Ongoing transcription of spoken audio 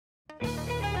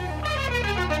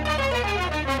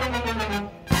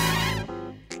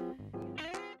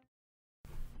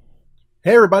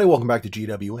Hey everybody, welcome back to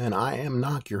GWN. I am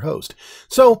Knock, your host.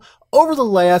 So, over the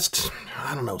last,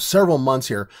 several months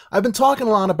here, I've been talking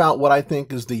a lot about what I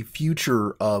think is the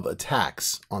future of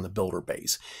attacks on the builder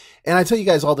base. And I tell you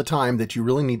guys all the time that you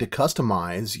really need to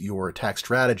customize your attack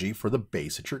strategy for the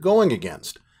base that you're going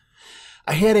against.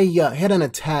 I had an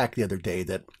attack the other day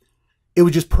that it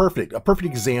was just perfect, a perfect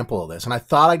example of this, and I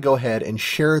thought I'd go ahead and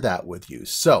share that with you.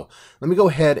 So, let me go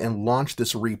ahead and launch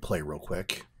this replay real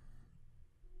quick.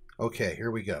 Okay, here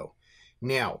we go.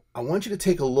 Now, I want you to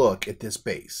take a look at this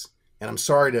base. And I'm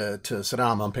sorry to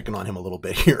Saddam, I'm picking on him a little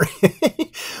bit here.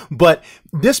 But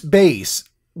this base,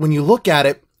 when you look at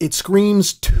it, it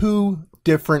screams two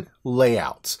different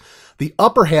layouts. The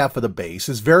upper half of the base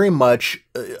is very much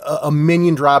a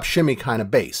minion drop shimmy kind of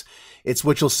base. It's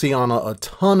what you'll see on a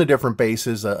ton of different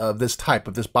bases of this type,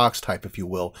 of this box type, if you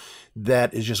will,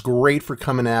 that is just great for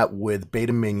coming at with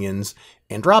beta minions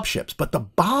and drop ships. But the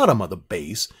bottom of the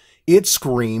base, it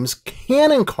screams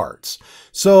cannon carts.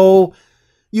 So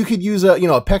you could use a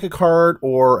P.E.K.K.A cart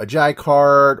or a Jai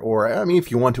cart, or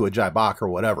if you want to, a Jai Bak or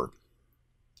whatever.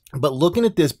 But looking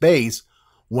at this base,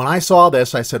 when I saw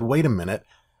this, I said, wait a minute,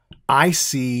 I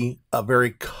see a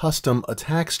very custom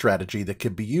attack strategy that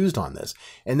could be used on this.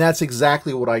 And that's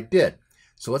exactly what I did.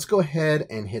 So let's go ahead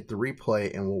and hit the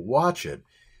replay and we'll watch it.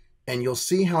 And you'll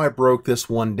see how I broke this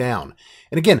one down.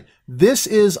 And again, this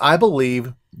is, I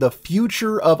believe, the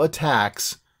future of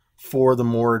attacks for the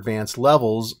more advanced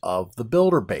levels of the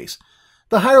builder base.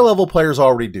 The higher level players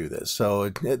already do this, so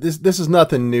this is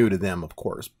nothing new to them, of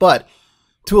course. But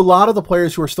to a lot of the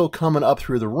players who are still coming up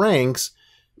through the ranks,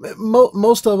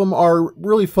 most of them are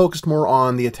really focused more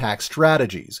on the attack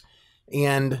strategies.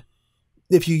 And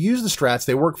if you use the strats,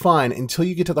 they work fine until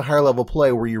you get to the higher level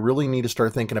play where you really need to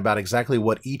start thinking about exactly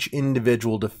what each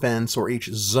individual defense or each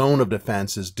zone of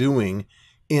defense is doing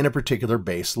in a particular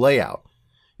base layout.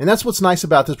 And that's what's nice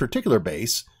about this particular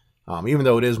base, even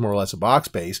though it is more or less a box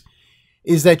base,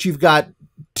 is that you've got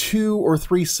 2 or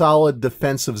 3 solid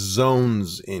defensive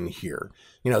zones in here.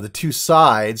 The two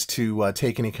sides to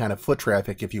take any kind of foot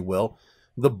traffic, if you will,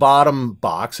 the bottom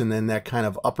box, and then that kind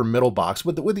of upper middle box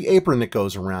with the apron that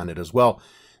goes around it as well.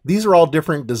 These are all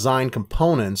different design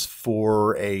components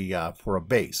for a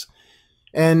base.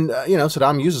 And,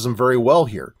 Saddam uses them very well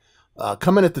here.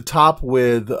 Coming at the top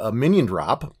with a minion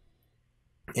drop,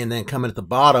 and then coming at the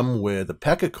bottom with a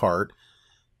P.E.K.K.A cart,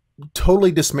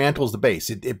 totally dismantles the base.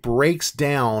 It breaks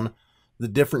down the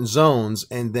different zones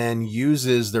and then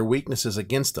uses their weaknesses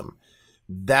against them.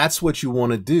 That's what you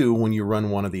want to do when you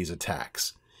run one of these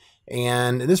attacks.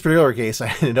 And in this particular case, I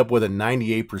ended up with a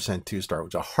 98% 2-star,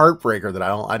 which is a heartbreaker that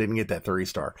I didn't get that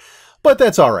 3-star. But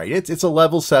that's all right. It's a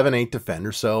level 7-8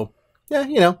 defender, so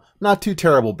yeah, not too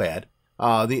terrible bad.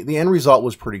 The end result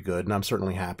was pretty good, and I'm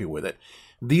certainly happy with it.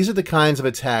 These are the kinds of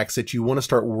attacks that you want to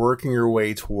start working your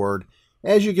way toward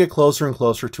as you get closer and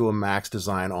closer to a max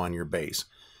design on your base.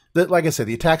 Like I said,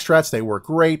 the attack strats, they work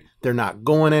great. They're not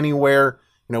going anywhere.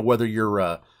 Whether you're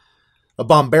a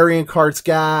Bombarian carts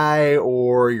guy,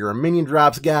 or you're a minion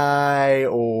drops guy,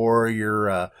 or you're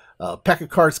a P.E.K.K.A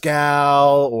carts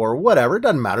gal, or whatever, it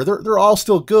doesn't matter. They're all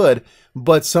still good,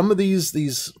 but some of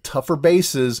these tougher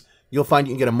bases, you'll find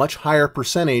you can get a much higher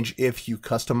percentage if you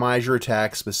customize your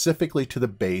attack specifically to the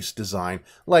base design,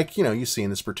 like you see in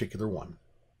this particular one.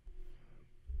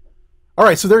 All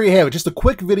right, so there you have it. Just a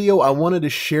quick video. I wanted to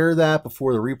share that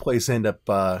before the replays end up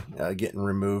getting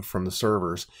removed from the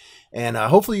servers. And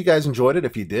hopefully you guys enjoyed it.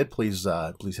 If you did, please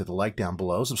hit the like down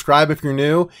below. Subscribe if you're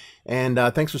new. And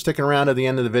thanks for sticking around to the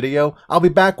end of the video. I'll be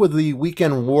back with the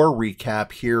Weekend War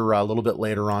recap here a little bit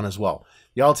later on as well.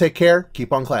 Y'all take care.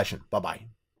 Keep on clashing. Bye-bye.